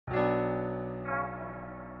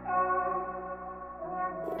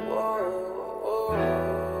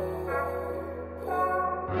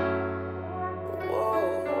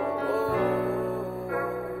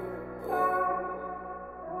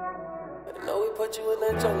put you in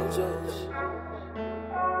that jungle juice.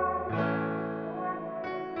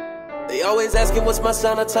 They always asking what's my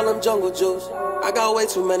sign, I tell them jungle juice. I got way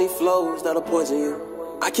too many flows that'll poison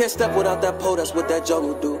you. I can't step without that pole, that's what that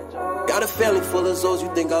jungle do. Got a family full of Zoes,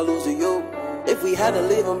 you think I'll lose to you. If we had to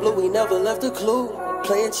leave them blue, we never left a clue.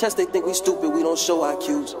 Playing chess, they think we stupid, we don't show our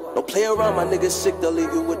cues. Don't play around, my niggas sick, they'll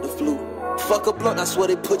leave you with the flu. Fuck a blunt, I swear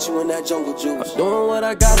they put you in that jungle juice. I'm doing what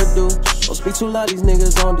I gotta do, don't speak too loud, these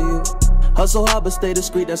niggas onto you. Hustle hard but stay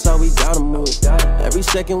discreet, that's how we gotta move. Every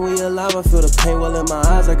second we alive, I feel the pain well in my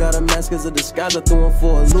eyes. I got a mask as a disguise, I threw him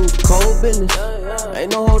for a loop. Cold business,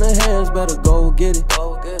 ain't no holding hands, better go get it.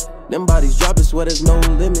 Them bodies dropping, swear there's no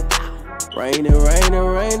limit. Rain and rain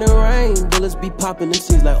and rain and rain, bullets be popping, them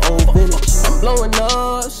seems like old vintage. I'm blowing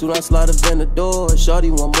up, soon I slide up in the door.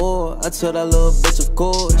 Shorty want more, I tell that little bitch of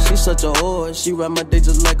course. She such a whore, she ride my day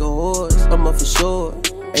just like a horse. I'm up for sure,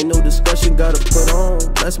 ain't no discussion, gotta put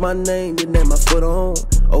on. That's my name, your name, my foot on.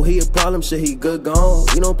 Oh, he a problem, shit, he good gone.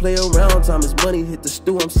 We don't play around, time is money, hit the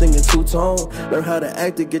stew, I'm singing two-tone. Learn how to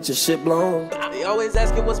act to get your shit blown. They always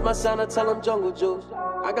asking what's my sign, I tell them jungle juice.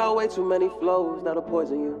 I got way too many flows that'll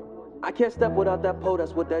poison you. I can't step without that pole,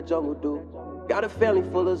 that's what that jungle do. Got a family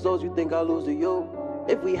full of Zoes, you think I'll lose to you.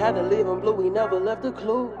 If we had to leave them blue, we never left a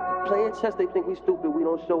clue. Playing chess, they think we stupid, we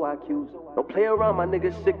don't show our cues. Don't play around, my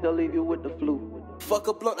niggas sick, they'll leave you with the flu. Fuck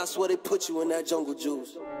a blunt, I swear they put you in that jungle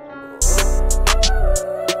juice.